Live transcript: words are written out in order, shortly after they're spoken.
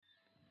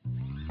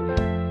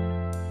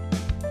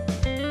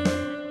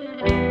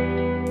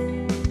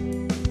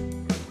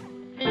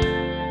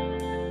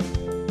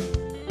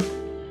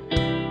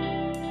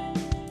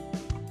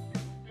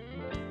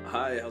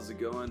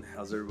going?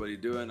 How's everybody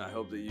doing? I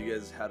hope that you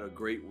guys had a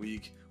great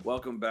week.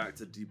 Welcome back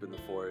to Deep in the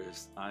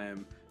Forest. I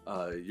am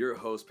your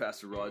host,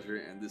 Pastor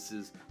Roger, and this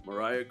is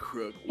Mariah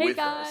Crook with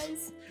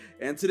us.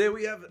 And today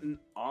we have an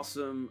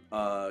awesome,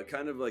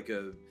 kind of like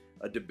a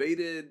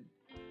debated,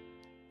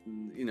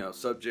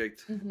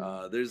 subject.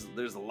 There's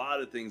a lot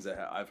of things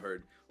that I've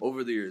heard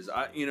over the years.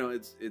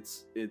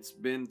 It's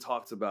been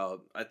talked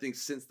about, I think,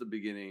 since the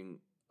beginning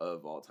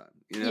of all time.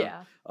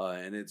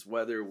 And it's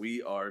whether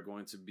we are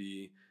going to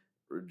be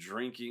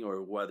drinking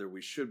or whether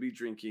we should be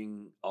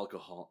drinking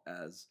alcohol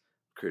as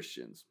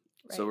Christians.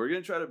 Right. So we're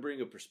going to try to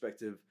bring a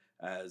perspective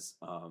as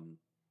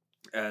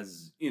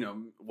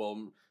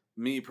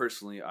me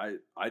personally,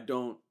 I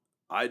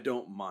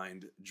don't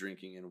mind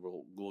drinking, and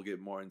we'll get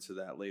more into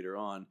that later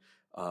on.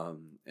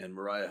 And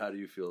Mariah, how do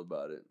you feel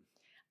about it?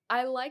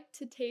 I like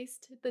to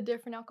taste the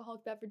different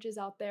alcoholic beverages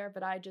out there,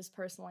 but I just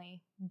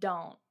personally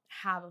don't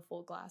have a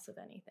full glass of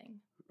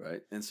anything.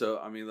 Right. And so,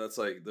 I mean, that's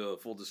like the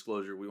full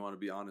disclosure. We want to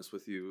be honest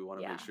with you. We want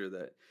to make sure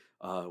that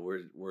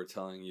we're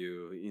telling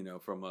you,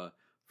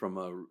 from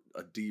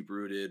a deep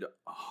rooted,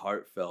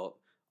 heartfelt,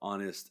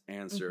 honest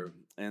answer.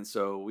 Mm-hmm. And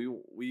so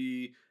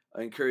we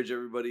encourage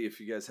everybody,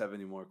 if you guys have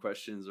any more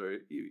questions or,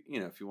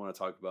 if you want to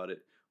talk about it,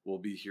 we'll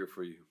be here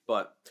for you.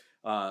 But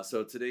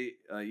so today,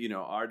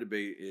 our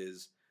debate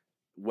is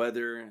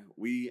whether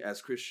we as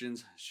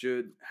Christians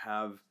should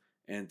have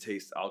and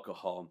taste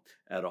alcohol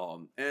at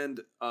all. And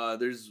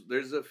there's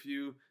a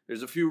few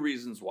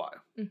reasons why.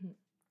 Mm-hmm.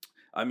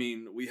 I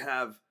mean, we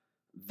have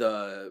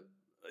the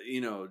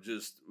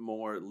just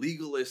more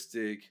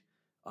legalistic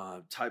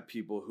type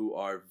people who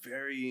are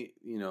very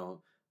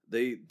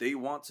they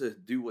want to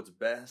do what's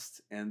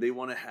best, and they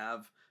want to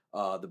have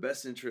the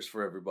best interest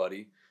for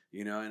everybody,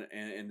 and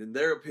in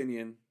their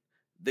opinion,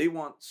 they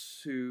want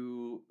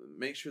to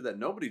make sure that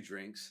nobody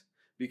drinks.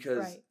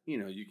 Because,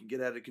 you can get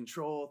out of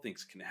control,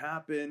 things can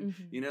happen,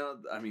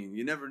 I mean,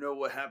 you never know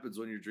what happens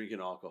when you're drinking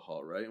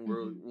alcohol, right? And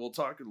we'll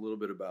talk a little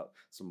bit about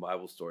some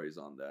Bible stories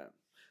on that.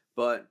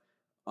 But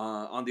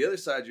on the other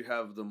side, you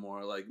have the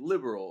more like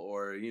liberal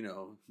or,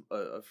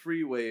 a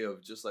free way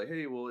of just like,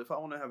 hey, well, if I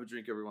want to have a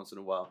drink every once in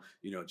a while,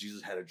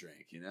 Jesus had a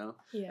drink, Yeah.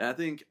 And I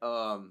think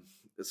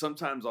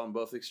sometimes on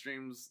both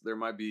extremes, there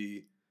might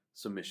be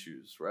some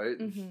issues, right?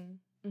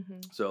 Mm-hmm. Mm-hmm.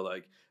 So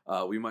like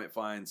we might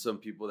find some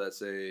people that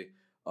say,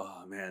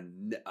 oh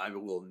man, I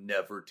will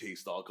never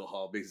taste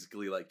alcohol,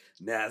 basically like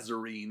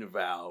Nazarene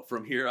vow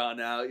from here on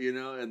out,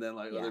 and then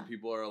like other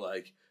people are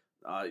like,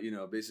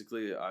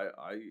 basically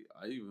I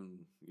even,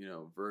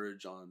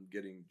 verge on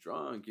getting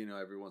drunk,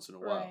 every once in a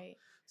while. Right.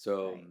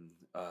 So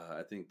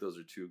I think those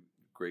are two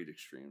great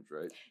extremes,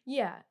 right?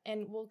 Yeah.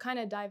 And we'll kind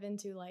of dive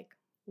into like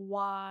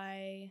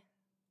why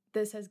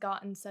this has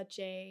gotten such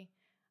a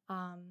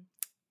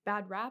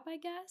bad rap, I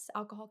guess,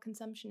 alcohol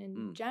consumption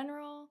in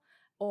general,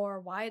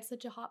 or why it's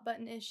such a hot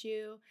button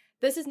issue.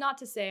 This is not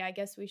to say, I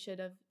guess we should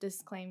have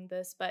disclaimed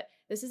this, but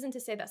this isn't to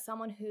say that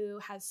someone who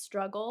has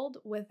struggled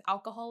with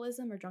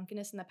alcoholism or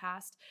drunkenness in the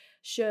past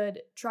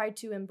should try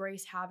to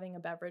embrace having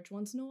a beverage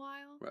once in a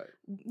while. Right.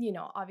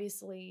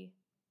 Obviously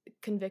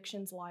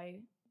convictions lie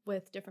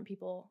with different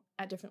people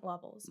at different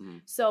levels.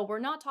 So we're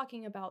not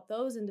talking about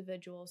those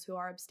individuals who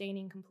are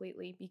abstaining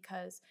completely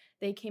because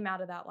they came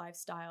out of that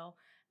lifestyle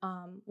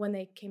when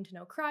they came to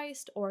know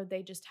Christ, or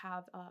they just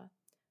have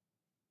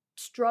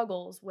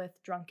struggles with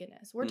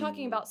drunkenness. We're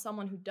talking about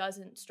someone who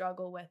doesn't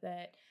struggle with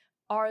it.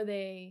 Are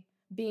they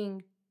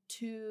being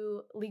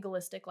too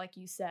legalistic, like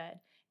you said,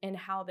 in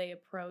how they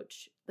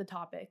approach the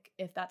topic,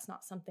 if that's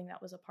not something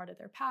that was a part of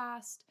their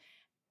past,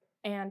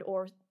 and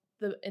or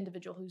the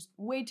individual who's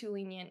way too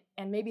lenient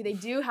and maybe they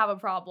do have a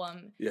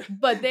problem,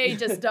 but they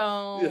just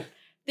don't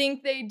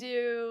think they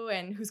do,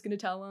 and who's going to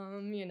tell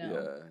them,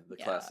 the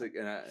classic.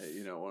 And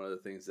one of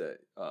the things that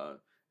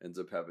ends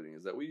up happening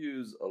is that we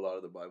use a lot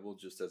of the Bible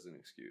just as an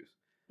excuse.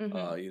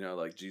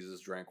 Like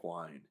Jesus drank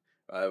wine.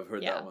 I've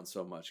heard that one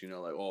so much, like,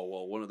 oh,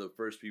 well, one of the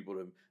first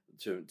people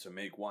to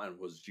make wine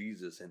was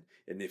Jesus.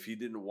 And if he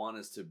didn't want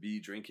us to be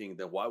drinking,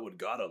 then why would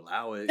God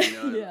allow it?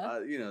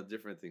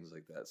 Different things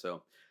like that.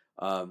 So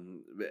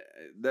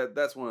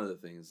that's one of the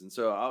things. And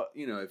so,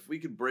 if we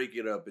could break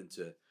it up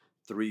into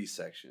three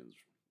sections,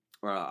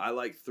 I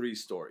like three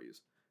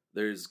stories.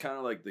 There's kind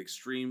of like the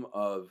extreme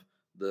of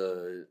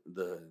the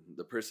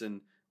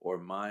person, or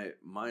my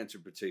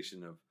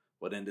interpretation of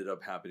what ended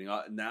up happening.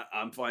 Now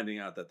I'm finding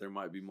out that there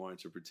might be more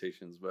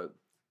interpretations, but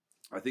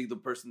I think the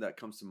person that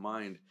comes to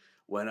mind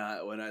when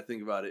I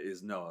think about it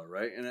is Noah,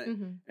 right?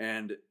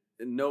 And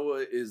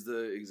Noah is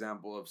the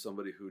example of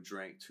somebody who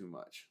drank too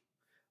much.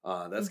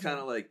 That's kind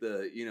of like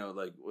the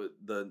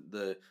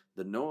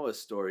Noah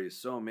story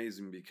is so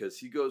amazing because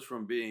he goes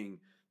from being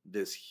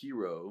this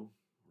hero,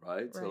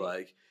 right? To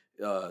like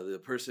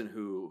the person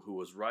who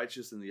was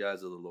righteous in the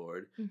eyes of the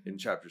Lord in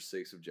chapter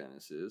 6 of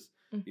Genesis,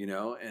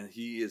 and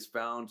he is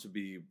found to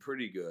be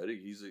pretty good.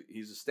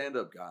 He's a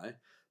stand-up guy.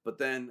 But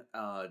then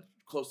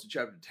close to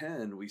chapter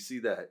 10, we see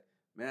that,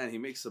 man, he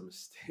makes some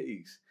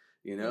mistakes,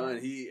 and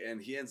he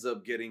ends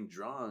up getting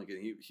drunk, and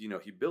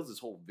he builds this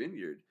whole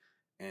vineyard,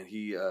 and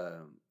he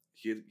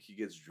he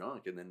gets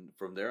drunk, and then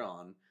from there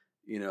on,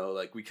 you know,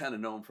 like we kind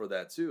of know him for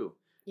that too.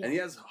 Yeah. And he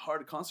has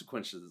hard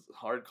consequences.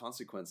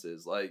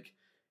 Like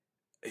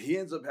he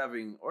ends up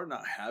having, or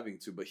not having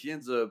to, but he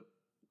ends up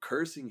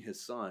cursing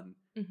his son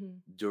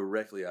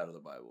directly out of the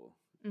Bible.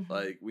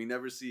 Like we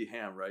never see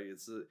Ham, right?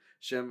 It's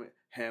Shem,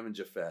 Ham, and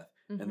Japheth,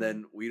 and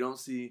then we don't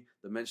see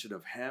the mention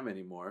of Ham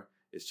anymore.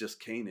 It's just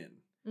Canaan,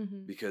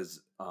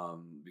 because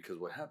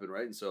what happened,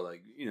 right? And so,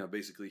 like, you know,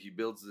 basically he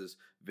builds this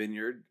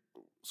vineyard,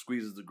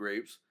 squeezes the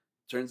grapes,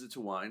 turns it to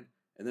wine,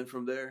 and then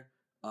from there,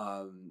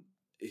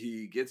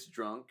 he gets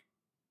drunk,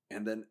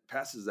 and then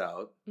passes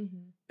out,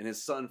 and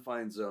his son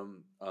finds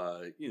him,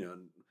 you know,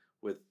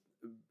 with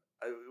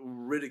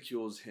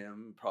ridicules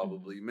him,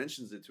 probably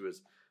mentions it to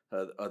his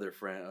other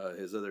friend,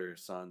 his other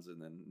sons,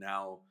 and then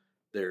now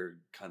they're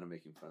kind of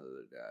making fun of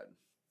their dad.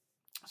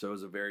 So it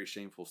was a very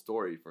shameful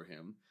story for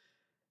him,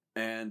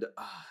 and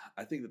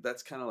I think that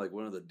that's kind of like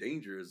one of the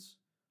dangers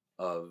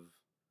of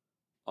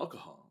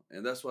alcohol,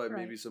 and that's why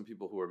maybe some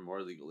people who are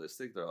more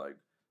legalistic, they're like,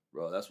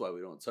 bro, that's why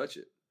we don't touch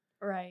it.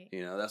 Right.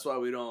 You know, that's why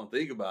we don't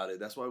think about it.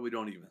 That's why we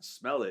don't even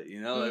smell it.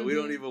 You know, like we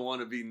don't even want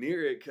to be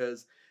near it,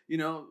 because, you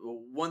know,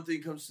 one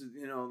thing comes to,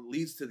 you know,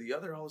 leads to the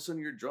other. All of a sudden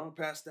you're drunk,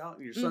 passed out,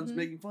 and your son's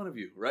making fun of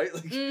you, right?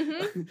 Like,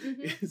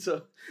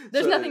 so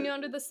there's nothing new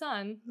under the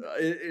sun.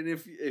 And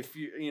if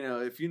you, you know,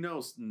 if you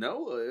know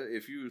Noah,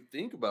 if you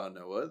think about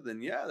Noah,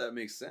 then yeah, that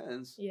makes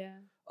sense. Yeah.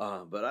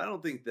 But I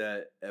don't think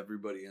that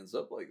everybody ends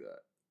up like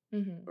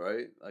that,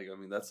 right? Like, I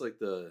mean, that's like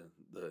the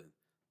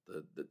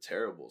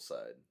terrible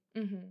side.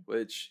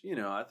 Which, you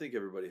know, I think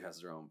everybody has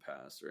their own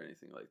past or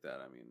anything like that.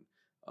 I mean,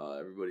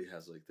 everybody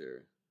has like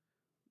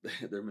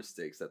their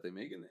mistakes that they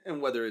make,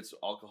 and whether it's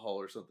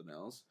alcohol or something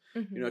else,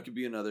 you know, it could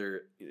be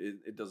another.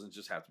 It doesn't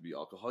just have to be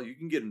alcohol. You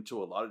can get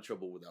into a lot of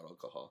trouble without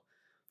alcohol.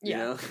 You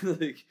know,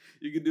 like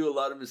you can do a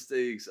lot of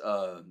mistakes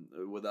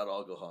without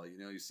alcohol. You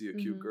know, you see a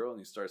cute girl and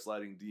you start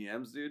sliding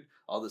DMs, dude.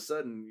 All of a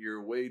sudden,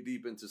 you're way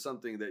deep into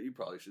something that you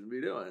probably shouldn't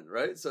be doing,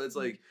 right? So it's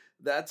like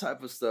that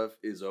type of stuff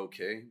is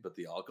okay, but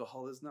the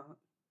alcohol is not.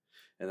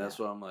 And that's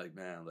why I'm like,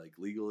 man, like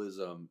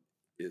legalism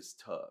is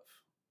tough.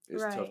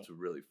 It's tough to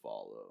really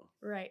follow.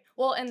 Right.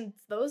 Well, and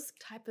those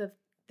type of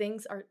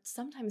things are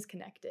sometimes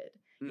connected.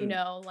 You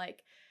know,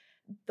 like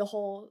the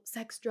whole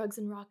sex, drugs,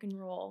 and rock and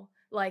roll.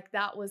 Like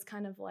that was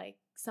kind of like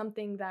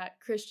something that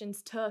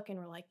Christians took and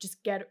were like,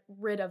 just get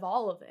rid of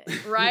all of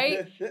it,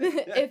 right?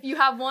 If you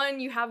have one,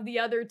 you have the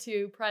other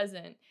two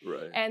present.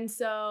 Right. And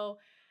so,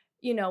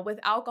 you know, with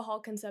alcohol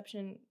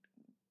consumption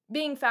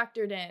being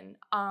factored in,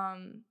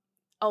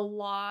 a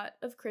lot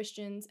of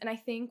Christians, and I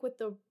think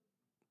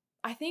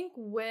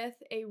with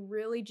a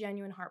really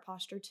genuine heart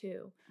posture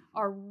too,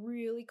 are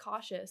really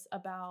cautious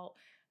about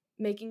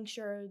making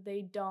sure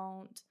they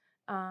don't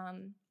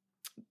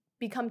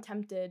become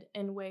tempted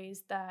in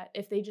ways that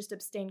if they just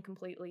abstain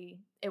completely,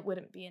 it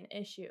wouldn't be an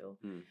issue.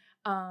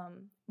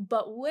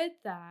 But with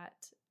that,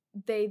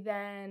 they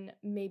then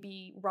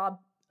maybe rob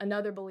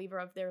another believer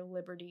of their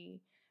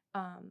liberty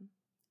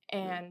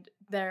and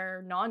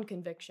their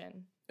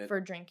non-conviction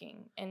for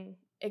drinking, and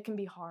it can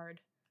be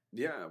hard.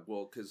 Yeah,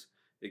 well, because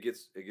it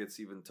gets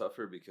even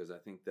tougher, because I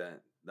think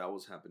that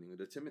was happening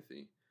to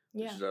Timothy,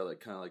 which is our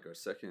kind of our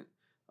second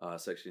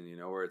section, you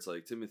know, where it's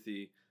like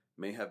Timothy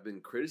may have been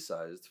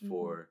criticized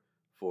for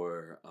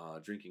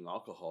drinking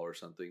alcohol or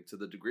something, to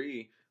the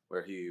degree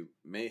where he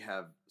may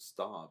have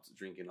stopped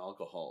drinking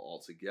alcohol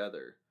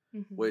altogether.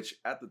 Which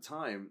at the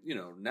time, you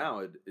know,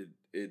 now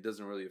it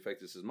doesn't really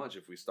affect us as much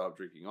if we stop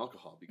drinking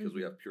alcohol, because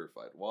we have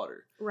purified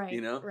water, right?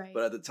 You know, right.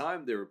 But at the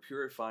time they were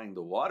purifying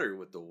the water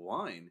with the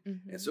wine,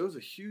 and so it was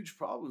a huge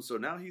problem. So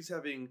now he's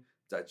having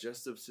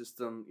digestive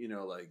system, you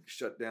know, like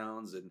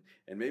shutdowns, and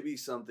maybe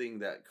something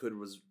that could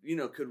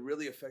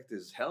really affect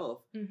his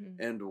health.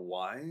 And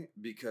why?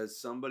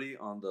 Because somebody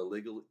on the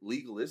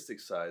legalistic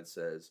side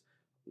says,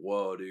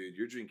 "Whoa, dude,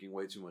 you're drinking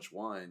way too much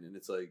wine," and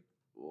it's like,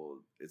 well,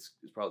 it's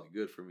probably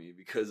good for me,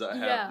 because I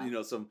have, you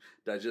know, some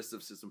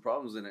digestive system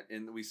problems in it.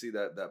 And we see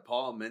that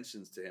Paul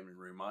mentions to him and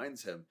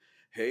reminds him,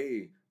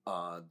 hey,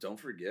 don't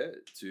forget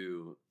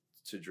to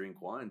drink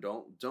wine.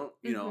 Don't,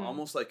 you know,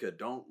 almost like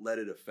don't let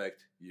it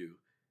affect you.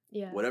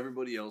 Yeah. What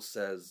everybody else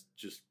says,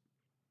 just,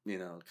 you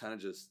know, kind of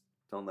just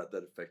don't let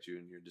that affect you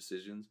in your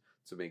decisions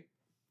to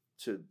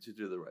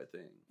do the right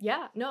thing.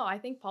 Yeah, no, I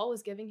think Paul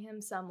was giving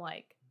him some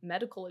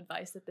medical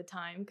advice at the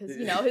time, because,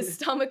 you know, his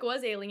stomach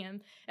was ailing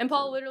him, and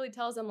Paul literally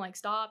tells him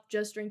stop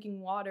just drinking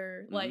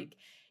water. Like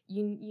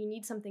you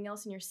need something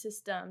else in your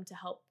system to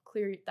help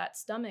clear that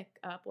stomach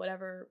up,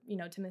 whatever, you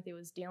know, Timothy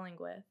was dealing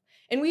with.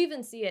 And we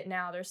even see it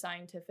now. There's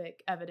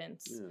scientific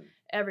evidence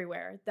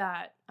everywhere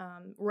that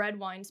red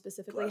wine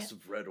specifically, glass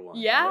of red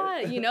wine,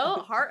 right? You know,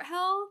 heart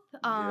health,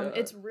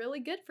 it's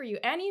really good for you.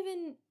 And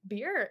even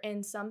beer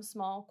in some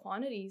small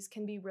quantities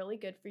can be really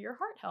good for your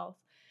heart health.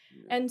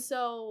 And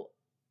so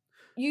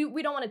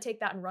we don't want to take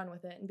that and run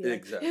with it and be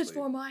like, it's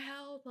for my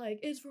health,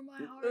 it's for my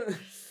heart.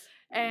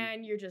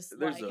 And you're just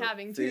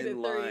having 2 to 3.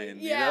 Line,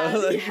 yeah,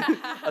 you know?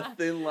 A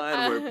thin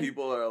line where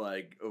people are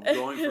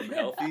going from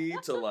healthy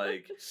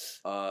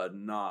to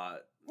not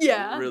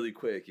really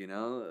quick, you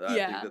know?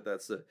 I think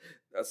that's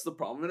the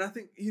problem. And I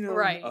think, you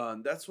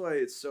know, that's why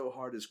it's so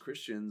hard as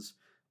Christians,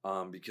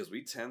 because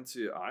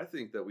I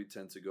think that we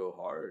tend to go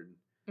hard.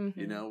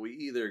 You know,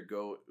 we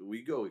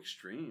go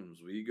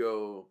extremes. We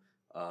go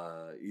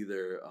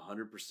either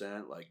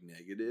 100% like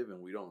negative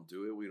and we don't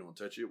do it, we don't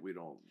touch it, we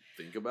don't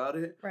think about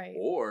it. Right.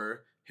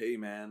 Or, hey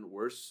man,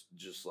 we're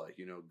just like,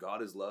 you know,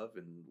 God is love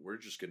and we're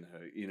just gonna,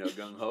 you know,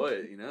 gung-ho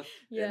it, you know?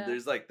 And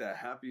there's like that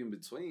happy in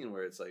between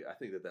where it's like, I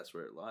think that's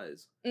where it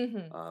lies.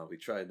 We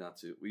try not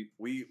to,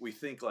 we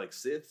think like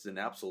Siths and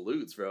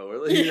absolutes, bro. Or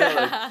like, you know,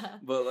 like,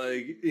 but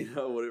like, you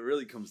know, what it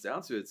really comes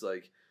down to, it's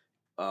like,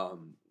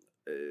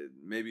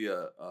 maybe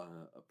a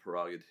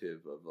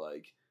prerogative of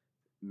like,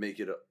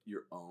 make it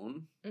your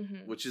own,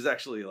 which is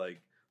actually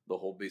like the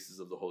whole basis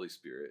of the Holy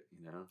Spirit,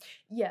 you know?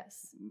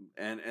 Yes.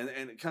 And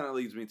it kind of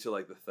leads me to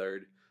like the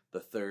third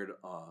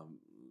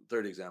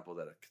example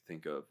that I could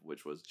think of,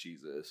 which was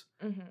Jesus.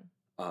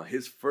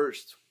 His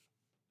first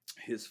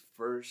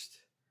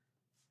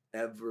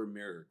ever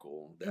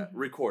miracle that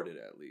recorded,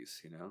 at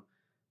least, you know,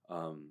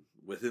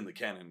 within the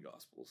canon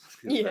gospels,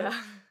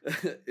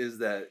 is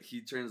that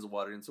he turns the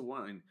water into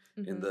wine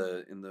in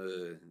the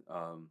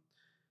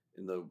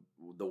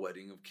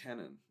wedding of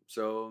Cana.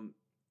 So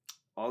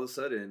all of a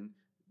sudden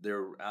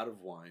they're out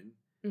of wine,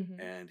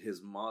 and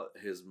his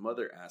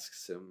mother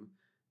asks him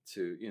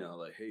to, you know,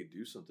 like, hey,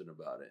 do something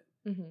about it.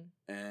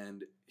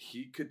 And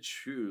he could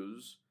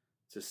choose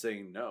to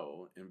say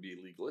no and be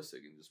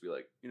legalistic and just be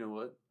like, you know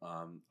what,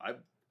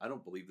 I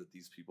don't believe that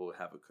these people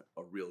have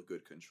a real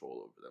good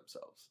control over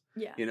themselves.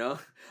 Yeah. You know,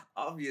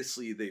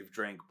 obviously they've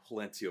drank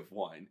plenty of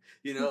wine,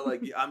 you know,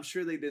 like I'm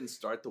sure they didn't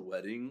start the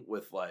wedding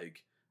with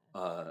like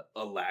a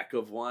lack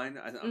of wine.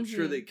 I'm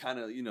sure they kind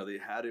of, you know, they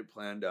had it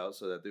planned out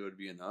so that there would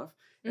be enough.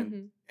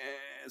 And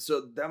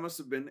so that must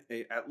have been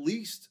at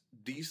least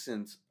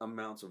decent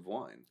amounts of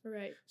wine.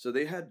 Right. So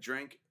they had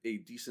drank a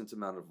decent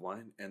amount of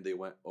wine and they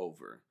went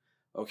over.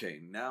 Okay,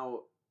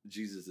 now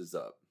Jesus is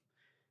up.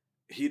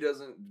 He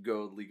doesn't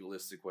go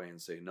legalistic way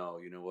and say, no,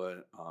 you know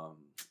what,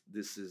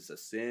 this is a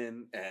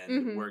sin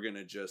and we're going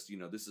to just, you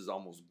know, this is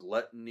almost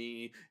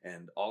gluttony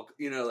and all,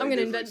 you know. Like, I'm going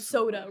to invent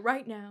soda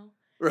right now.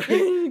 Right.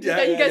 You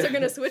guys are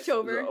going to switch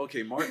over.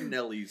 Okay,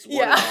 Martinelli's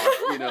one off,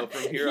 you know,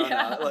 from here on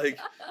out. Like,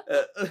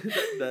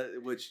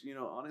 that, which, you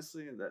know,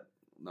 honestly,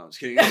 no, I'm just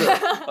kidding.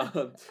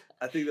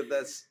 I think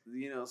that's,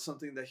 you know,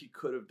 something that he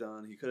could have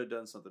done. He could have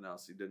done something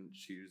else. He didn't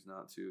choose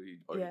not to. He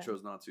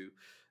chose not to.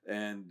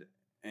 And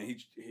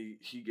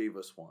he gave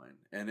us wine.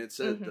 And it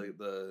said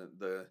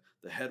the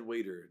head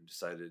waiter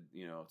decided,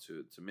 you know,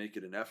 to make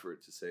it an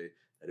effort to say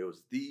that it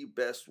was the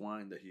best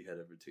wine that he had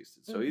ever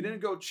tasted. So he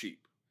didn't go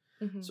cheap.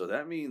 So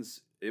that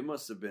means it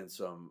must have been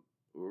some,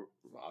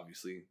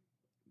 obviously,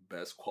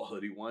 best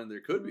quality wine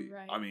there could be.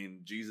 Right. I mean,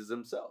 Jesus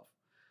himself.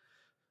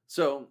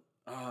 So,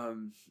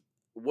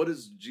 what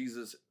is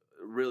Jesus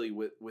really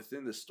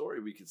within this story?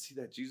 We can see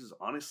that Jesus,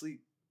 honestly,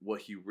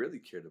 what he really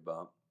cared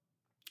about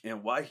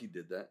and why he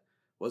did that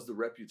was the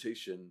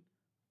reputation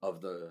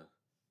of the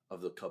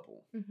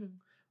couple.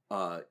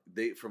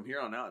 They, from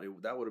here on out,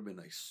 that would have been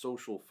a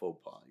social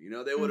faux pas. You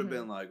know, they would have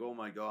been like, oh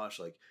my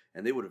gosh, like,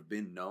 and they would have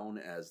been known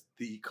as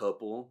the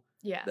couple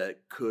that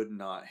could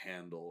not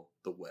handle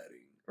the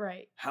wedding.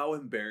 Right. How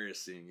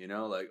embarrassing, you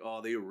know, like,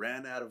 oh, they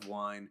ran out of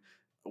wine.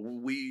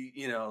 We,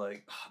 you know,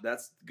 like,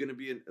 that's going to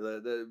be,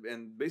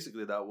 and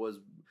basically that was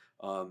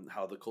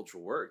how the culture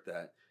worked,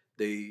 that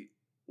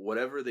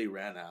whatever they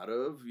ran out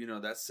of, you know,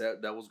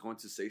 that was going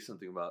to say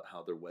something about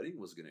how their wedding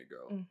was going to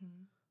go.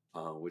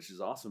 Which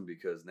is awesome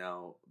because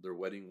now their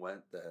wedding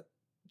went that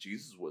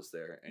Jesus was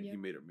there and he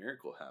made a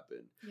miracle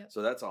happen. Yep.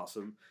 So that's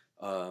awesome.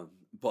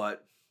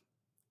 But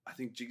I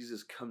think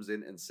Jesus comes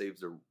in and saves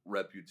their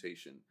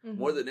reputation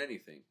more than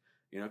anything,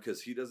 you know,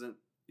 because he doesn't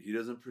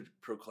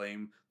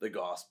proclaim the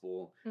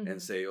gospel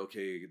and say,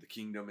 okay, the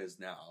kingdom is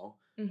now.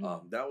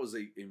 That was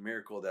a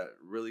miracle that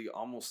really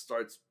almost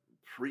starts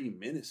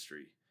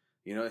pre-ministry.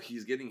 You know,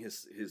 he's getting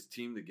his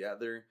team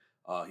together.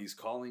 He's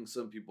calling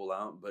some people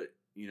out, but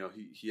you know,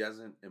 he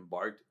hasn't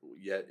embarked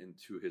yet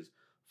into his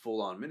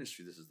full-on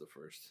ministry. This is the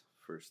first,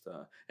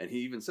 and he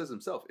even says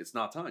himself, it's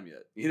not time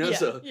yet. You know,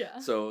 so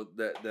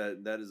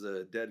that is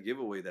a dead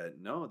giveaway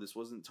that no, this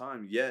wasn't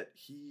time yet.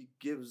 He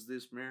gives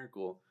this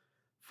miracle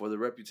for the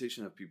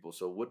reputation of people.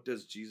 So what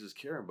does Jesus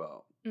care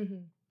about?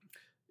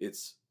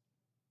 It's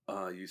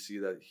you see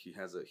that he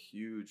has a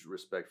huge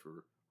respect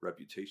for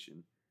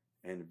reputation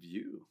and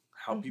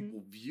how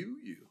people view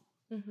you.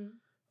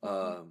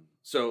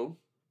 So,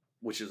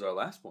 which is our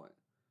last point.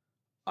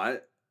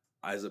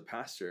 As a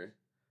pastor,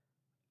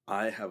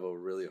 I have a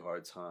really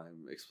hard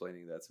time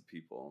explaining that to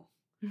people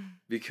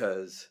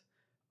because,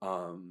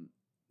 on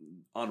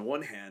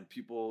one hand,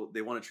 people,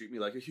 they want to treat me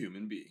like a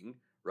human being,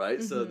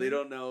 right? So they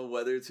don't know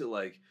whether to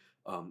like,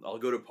 I'll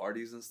go to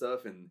parties and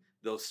stuff and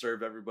they'll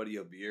serve everybody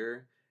a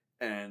beer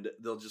and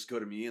they'll just go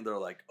to me and they're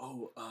like,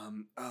 oh,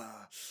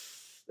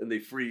 and they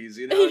freeze,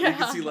 you know? You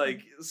can see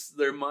like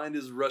their mind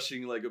is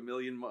rushing like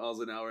 1,000,000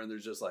 miles an hour and they're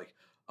just like,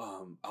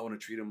 I want to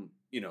treat them,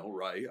 you know,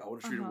 right. I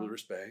want to treat them with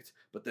respect,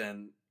 but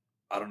then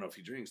I don't know if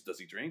he drinks. Does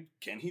he drink?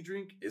 Can he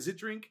drink? Is it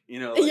drink? You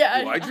know,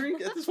 like, do I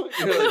drink at this point?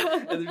 You know,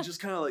 like, and they're just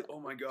kind of like, oh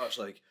my gosh,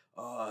 like,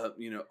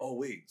 you know, oh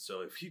wait,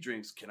 so if he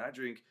drinks, can I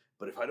drink?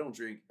 But if I don't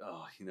drink,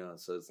 you know,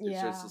 so it's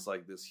just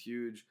like this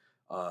huge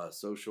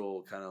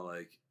social kind of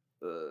like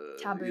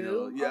taboo. You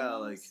know, yeah,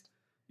 almost. like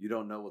you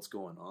don't know what's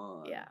going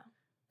on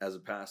as a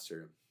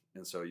pastor,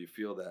 and so you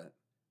feel that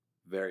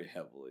very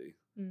heavily,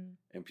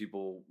 and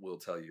people will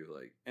tell you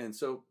like, and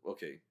so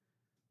okay,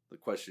 the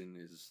question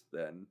is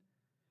then,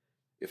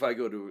 if I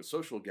go to a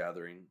social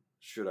gathering,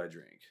 should I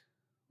drink?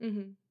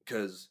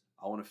 Because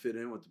I want to fit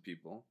in with the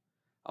people.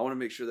 I want to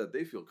make sure that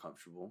they feel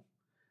comfortable.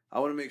 I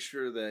want to make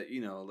sure that,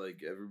 you know,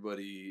 like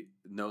everybody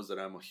knows that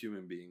I'm a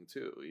human being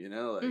too, you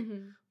know, like,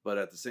 but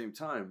at the same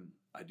time,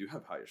 I do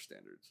have higher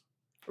standards.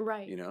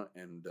 Right. You know,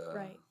 and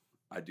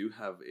I do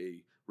have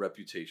a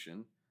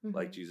reputation,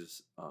 like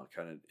Jesus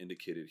kind of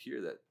indicated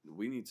here, that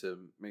we need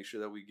to make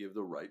sure that we give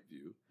the right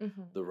view,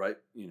 the right,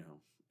 you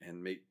know,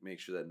 and make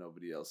sure that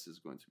nobody else is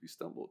going to be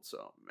stumbled.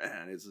 So,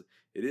 man,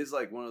 it is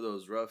like one of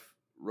those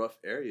rough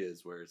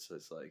areas where it's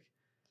just like,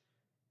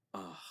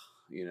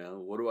 you know,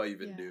 what do I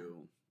even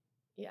do?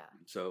 Yeah.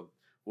 So,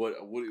 what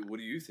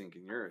do you think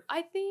in your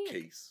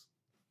case?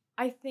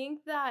 I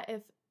think that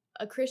if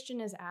a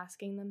Christian is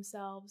asking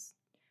themselves,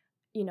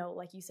 you know,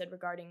 like you said,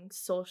 regarding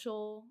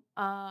social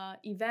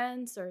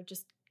events or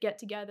just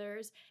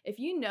get-togethers, if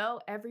you know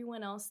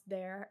everyone else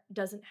there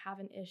doesn't have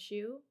an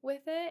issue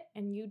with it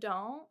and you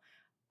don't,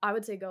 I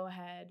would say go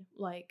ahead,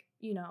 like,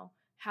 you know,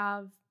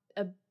 have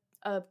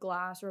a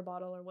glass or a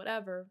bottle or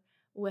whatever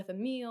with a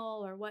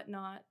meal or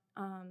whatnot.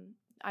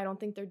 I don't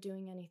think they're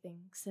doing anything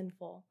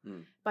sinful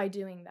by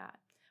doing that.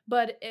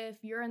 But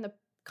if you're in the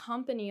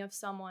company of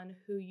someone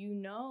who you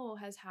know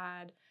has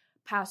had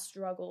past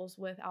struggles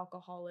with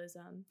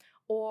alcoholism,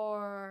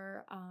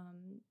 or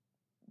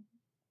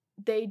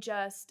they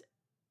just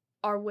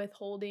are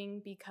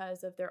withholding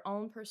because of their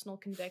own personal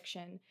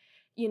conviction,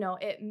 you know,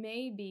 it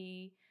may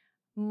be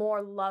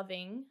more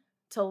loving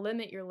to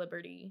limit your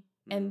liberty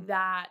in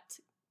that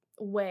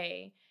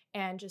way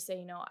and just say,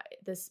 you know,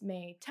 this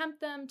may tempt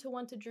them to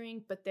want to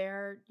drink, but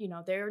they're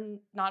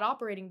not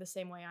operating the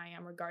same way I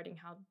am regarding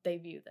how they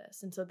view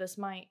this. And so this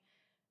might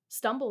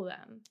stumble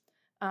them.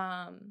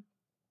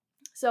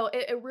 So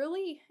it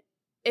really,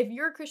 if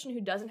you're a Christian who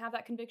doesn't have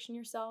that conviction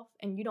yourself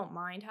and you don't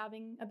mind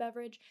having a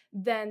beverage,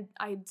 then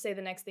I'd say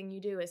the next thing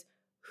you do is,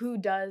 who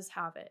does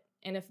have it?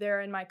 And if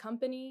they're in my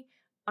company,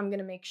 I'm going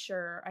to make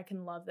sure I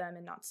can love them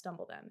and not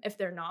stumble them. If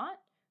they're not,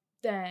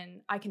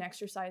 then I can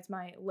exercise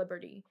my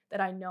liberty that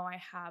I know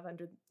I have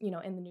under, you know,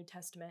 in the New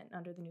Testament,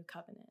 under the New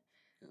Covenant.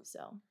 Yeah.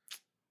 So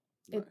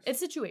nice.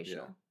 It's situational.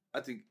 Yeah.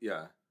 I think,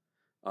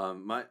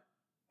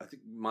 I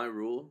think my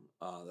rule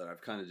that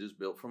I've kind of just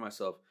built for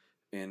myself,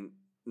 and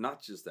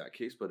not just that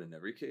case, but in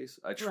every case,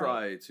 I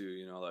try to,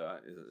 you know, like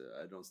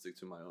I don't stick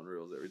to my own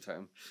rules every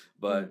time,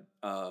 but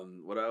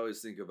what I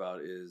always think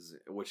about is,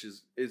 which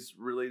is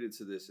related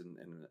to this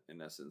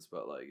in essence,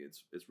 but like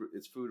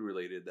it's food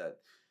related, that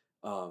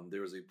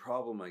there was a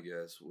problem, I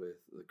guess, with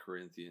the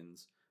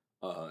Corinthians,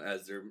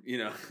 as there, you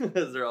know,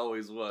 as there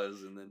always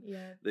was, and then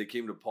they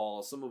came to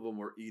Paul. Some of them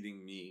were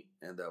eating meat,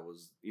 and that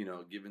was, you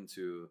know, given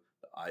to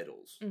the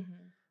idols.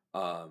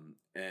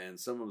 And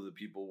some of the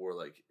people were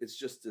like, it's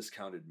just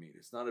discounted meat,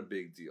 it's not a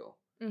big deal.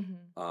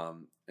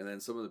 And then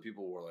some of the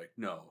people were like,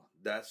 no,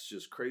 that's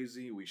just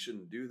crazy, we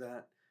shouldn't do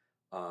that.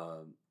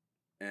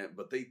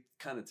 But they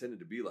kind of tended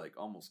to be like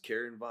almost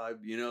Karen vibe,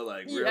 you know,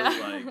 like really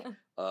like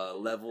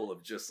level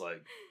of just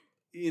like,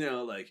 you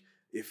know, like,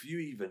 if you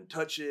even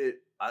touch it,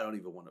 I don't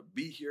even want to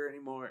be here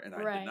anymore, and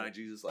I deny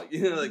Jesus, like,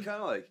 you know, like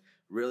kind of like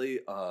really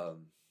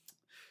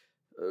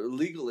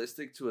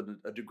legalistic to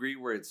a degree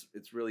where it's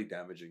really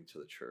damaging to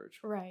the church.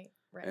 Right.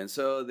 And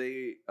so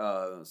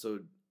so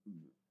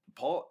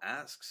Paul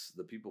asks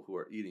the people who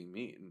are eating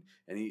meat,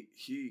 and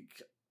he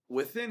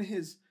within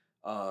his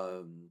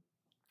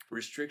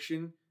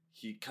restriction,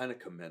 he kind of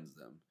commends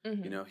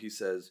them. You know, he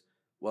says,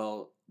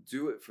 well,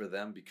 do it for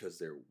them because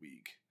they're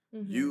weak.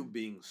 You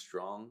being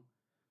strong,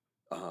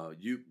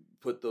 you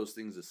put those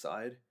things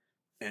aside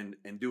and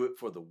do it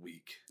for the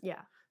weak.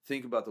 Yeah.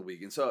 Think about the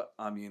weak. And so,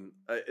 I mean,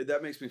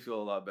 that makes me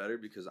feel a lot better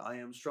because I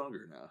am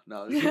stronger now.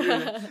 No,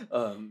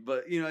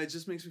 but, you know, it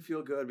just makes me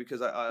feel good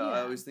because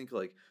I always think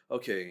like,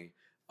 okay,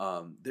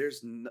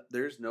 there's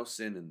no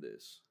sin in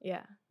this.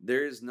 Yeah.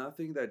 There is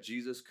nothing that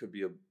Jesus could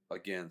be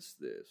against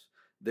this.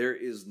 There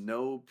is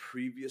no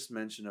previous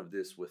mention of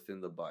this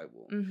within the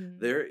Bible.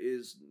 There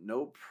is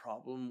no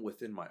problem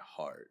within my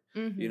heart.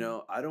 You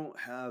know, I don't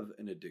have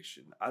an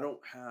addiction. I don't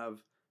have,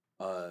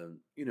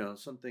 you know,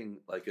 something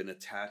like an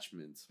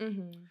attachment.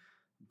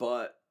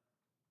 But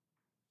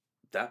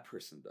that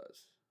person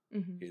does,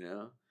 you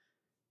know?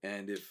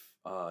 And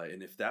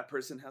if that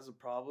person has a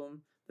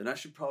problem, then I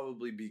should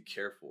probably be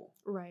careful.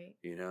 Right.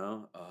 You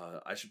know,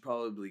 I should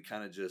probably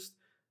kind of just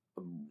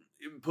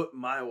put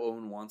my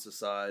own wants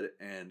aside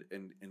and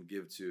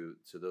give to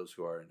those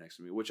who are next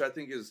to me, which I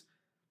think is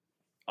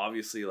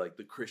obviously like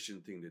the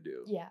Christian thing to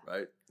do. Yeah.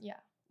 Right. Yeah.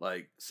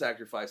 Like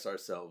sacrifice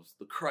ourselves.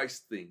 The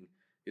Christ thing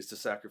is to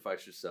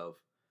sacrifice yourself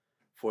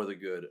for the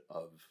good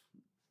of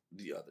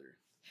the other.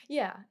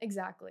 Yeah,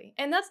 exactly.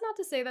 And that's not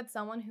to say that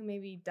someone who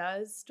maybe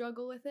does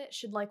struggle with it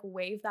should like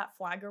wave that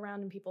flag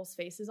around in people's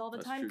faces all the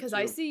That's time. true Because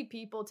I too. see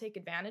people take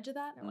advantage of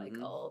that and they're like,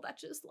 Mm-hmm. oh, that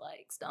just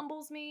like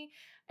stumbles me.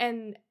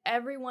 And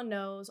everyone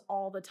knows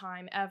all the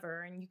time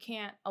ever. And you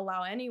can't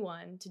allow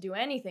anyone to do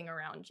anything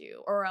around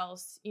you or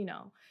else,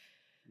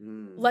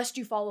 lest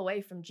you fall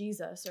away from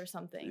Jesus or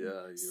something.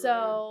 Yeah, you're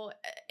so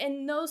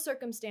in those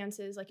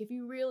circumstances, like if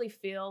you really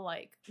feel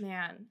like,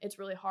 man, it's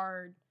really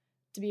hard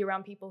to be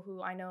around people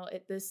who I know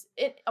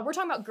we're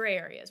talking about gray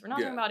areas. We're not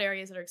talking about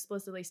areas that are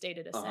explicitly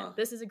stated as sin.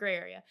 This is a gray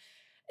area.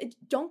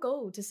 Don't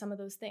go to some of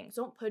those things.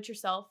 Don't put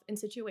yourself in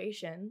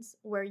situations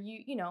where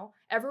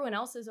everyone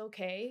else is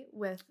okay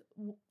with,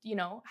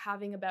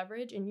 having a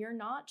beverage and you're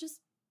not.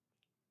 Just,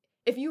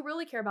 if you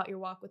really care about your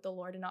walk with the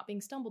Lord and not being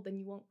stumbled, then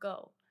you won't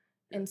go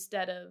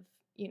instead of,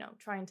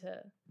 trying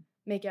to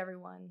make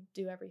everyone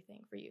do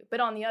everything for you. But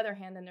on the other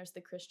hand, then there's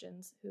the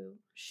Christians who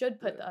should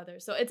put the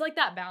others. So it's like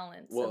that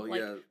balance of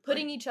like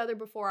putting each other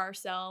before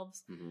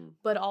ourselves,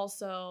 but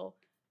also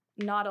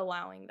not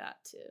allowing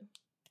that to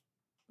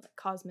like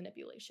cause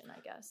manipulation, I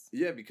guess.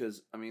 Yeah,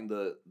 because I mean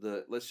the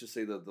let's just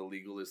say that the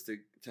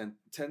legalistic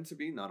tend to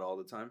be, not all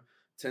the time,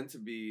 tend to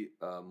be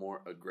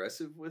more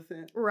aggressive with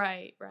it.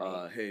 Right.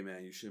 Hey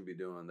man, you shouldn't be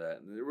doing that.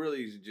 And it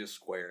really is just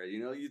square.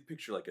 You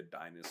picture like a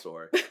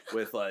dinosaur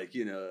with like,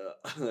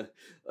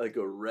 like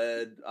a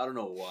red, I don't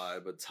know why,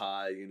 but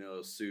tie,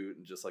 suit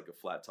and just like a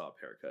flat top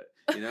haircut,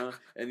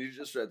 and you're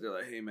just right there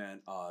like, hey man,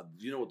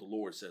 you know what the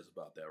Lord says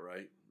about that,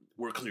 right?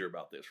 We're clear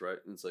about this, right?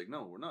 And it's like,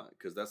 no, we're not,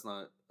 because that's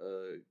not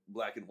a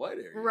black and white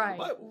area in the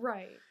Bible.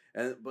 Right.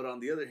 But on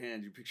the other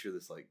hand, you picture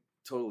this like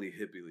totally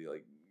hippie,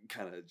 like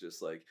kind of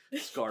just like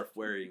scarf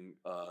wearing,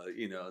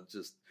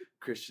 just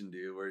Christian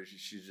dude, where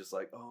she's just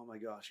like, oh my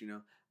gosh,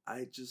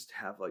 I just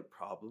have like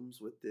problems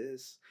with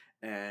this,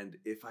 and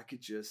if I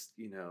could just,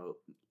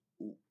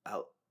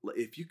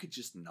 if you could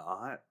just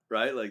not,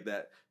 right, like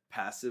that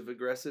passive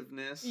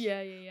aggressiveness.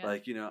 Yeah.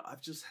 Like,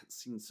 I've just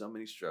seen so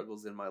many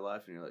struggles in my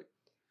life, and you're like,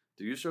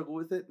 do you struggle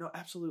with it? No,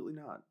 absolutely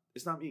not.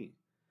 It's not me.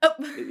 Oh.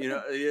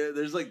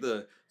 There's like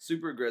the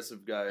super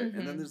aggressive guy,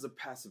 and then there's the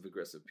passive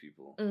aggressive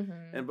people,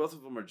 and both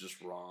of them are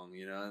just wrong,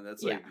 and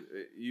that's like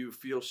you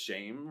feel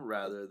shame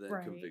rather than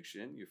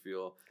conviction. You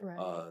feel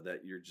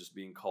that you're just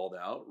being called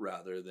out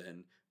rather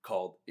than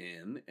called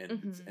in,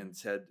 and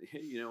said,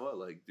 hey, you know what,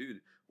 like,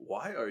 dude,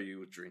 why are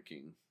you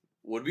drinking?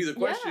 Would be the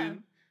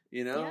question.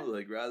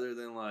 Like rather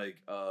than like,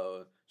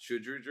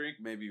 should you drink?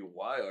 Maybe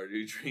why are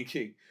you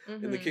drinking?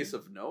 In the case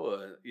of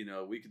Noah,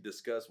 we could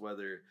discuss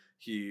whether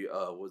he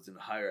was in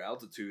higher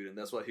altitude and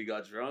that's why he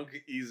got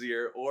drunk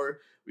easier, or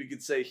we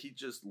could say he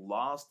just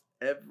lost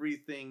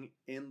everything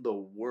in the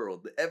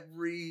world,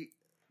 every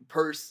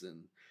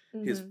person,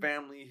 his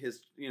family,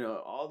 his,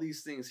 all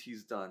these things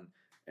he's done,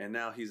 and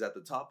now he's at the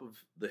top of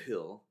the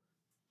hill,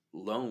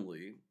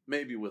 lonely,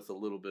 maybe with a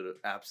little bit of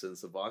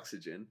absence of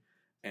oxygen,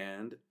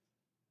 and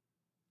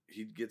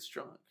he gets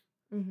drunk.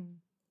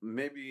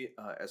 Maybe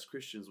as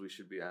Christians, we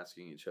should be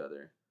asking each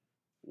other,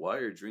 why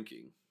are you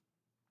drinking?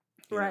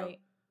 Right.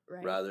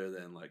 Rather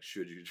than like,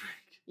 should you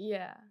drink?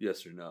 Yeah.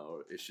 Yes or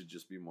no. It should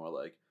just be more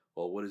like,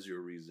 well, what is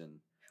your reason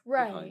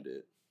behind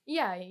it?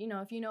 Yeah,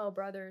 if you know a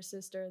brother or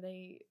sister,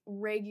 they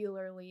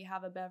regularly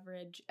have a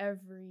beverage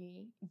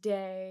every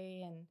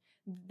day and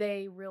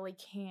they really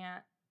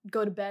can't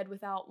go to bed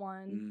without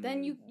one,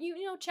 then you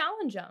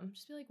challenge them.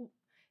 Just be like, do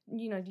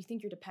you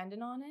think you're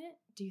dependent on it?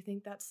 Do you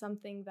think that's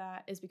something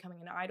that is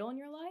becoming an idol in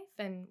your life?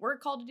 And we're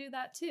called to do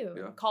that too.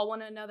 Yeah. Call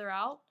one another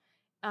out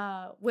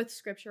with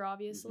scripture,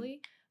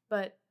 obviously,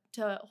 but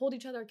to hold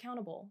each other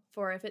accountable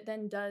for if it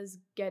then does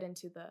get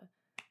into the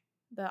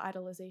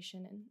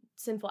idolization and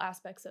sinful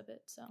aspects of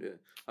it. So yeah,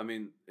 I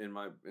mean,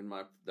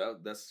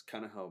 that's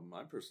kind of how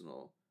my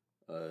personal,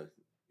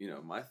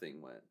 my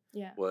thing went.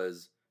 Yeah,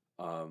 was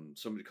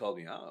somebody called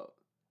me out,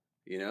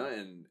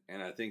 and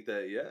I think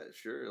that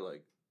sure,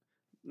 like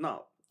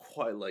not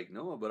quite like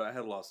Noah, but I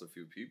had lost a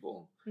few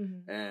people,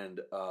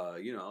 and I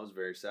was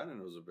very sad, and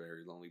it was a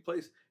very lonely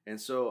place, and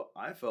so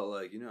I felt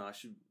like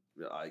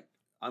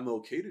I'm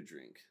okay to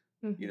drink.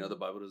 The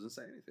Bible doesn't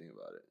say anything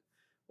about it.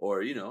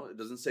 Or, it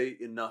doesn't say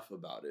enough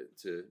about it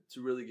to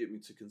really get me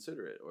to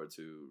consider it or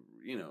to,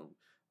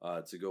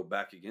 to go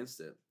back against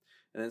it.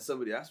 And then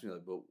somebody asked me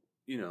like, but,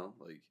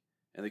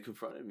 and they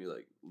confronted me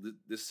like,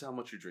 this is how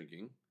much you're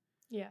drinking.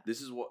 Yeah.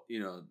 This is what,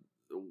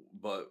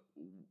 but,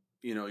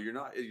 you're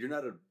not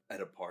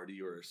at a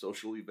party or a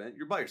social event.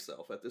 You're by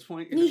yourself at this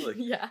point. Like,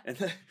 yeah. And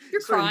then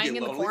you're crying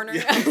in the corner.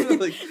 Yeah.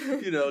 Like,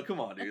 come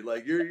on, dude.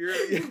 Like you're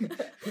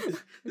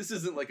this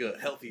isn't like a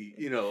healthy,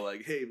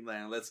 like, hey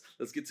man, let's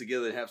get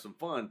together and have some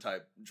fun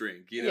type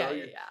drink,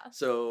 Yeah.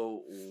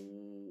 So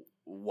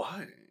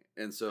why?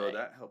 And so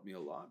that helped me a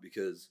lot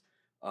because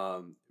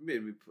it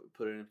made me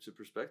put it into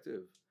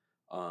perspective.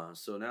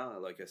 So now,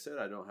 like I said,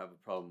 I don't have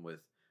a problem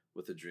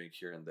with a drink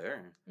here and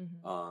there.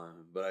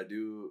 But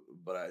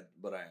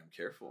I am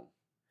careful.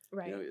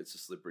 Right. It's a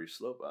slippery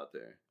slope out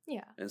there.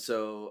 Yeah. And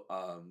so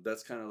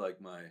that's kind of like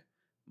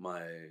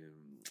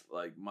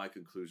my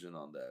conclusion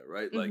on that,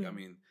 right? Mm-hmm. Like, I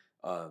mean,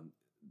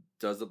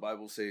 does the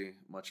Bible say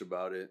much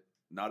about it?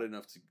 Not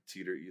enough to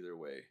teeter either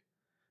way,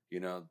 you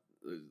know.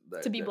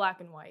 To be black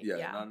and white.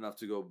 Yeah, not enough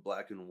to go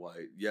black and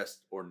white, yes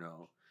or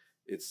no.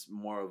 It's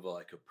more of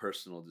like a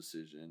personal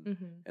decision.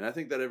 Mm-hmm. And I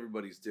think that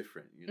everybody's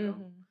different, you know.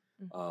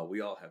 Mm-hmm. Mm-hmm.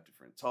 We all have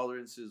different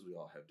tolerances. We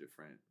all have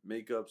different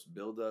makeups,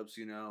 build-ups,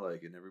 you know,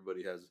 like, and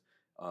everybody has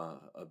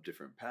a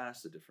different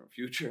past, a different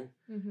future.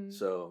 Mm-hmm.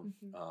 So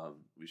Mm-hmm.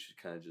 we should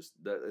kind of just,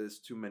 there's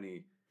too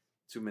many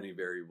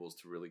variables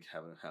to really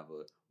have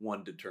a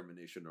one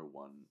determination or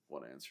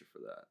one answer for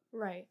that.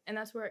 Right. And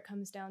that's where it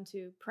comes down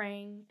to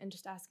praying and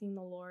just asking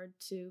the Lord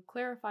to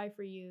clarify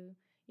for you,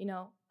 you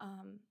know,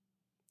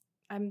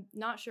 I'm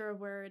not sure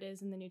where it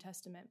is in the New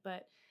Testament,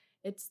 but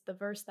it's the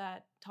verse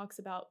that talks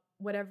about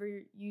whatever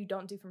you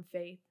don't do from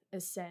faith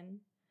is sin.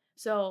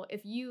 So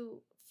if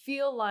you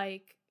feel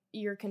like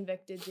you're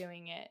convicted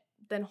doing it,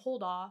 then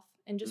hold off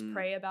and just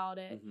pray about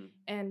it. Mm-hmm.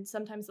 And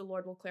sometimes the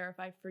Lord will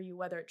clarify for you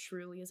whether it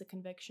truly is a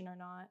conviction or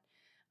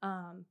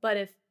not. But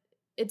if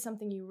it's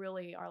something you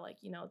really are like,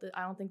 you know,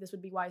 I don't think this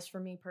would be wise for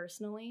me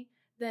personally,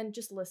 then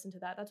just listen to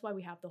that. That's why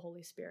we have the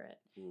Holy Spirit.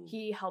 Ooh.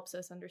 He helps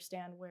us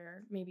understand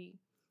where maybe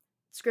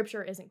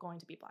Scripture isn't going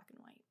to be black and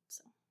white.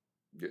 So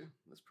yeah,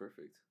 that's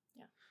perfect.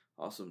 Yeah.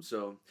 Awesome.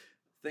 So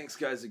thanks,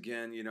 guys,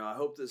 again. You know, I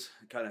hope this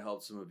kind of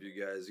helped some of you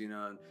guys. You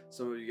know, and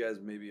some of you guys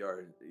maybe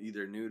are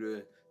either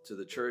new to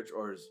the church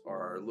or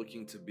are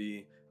looking to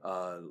be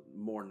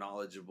more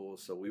knowledgeable.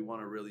 So we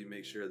want to really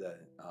make sure that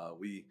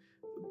we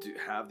do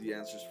have the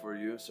answers for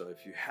you. So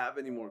if you have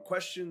any more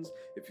questions,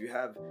 if you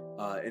have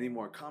any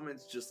more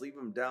comments, just leave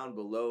them down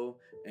below.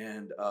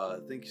 And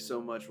thank you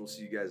so much. We'll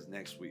see you guys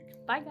next week.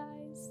 Bye,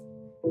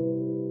 guys.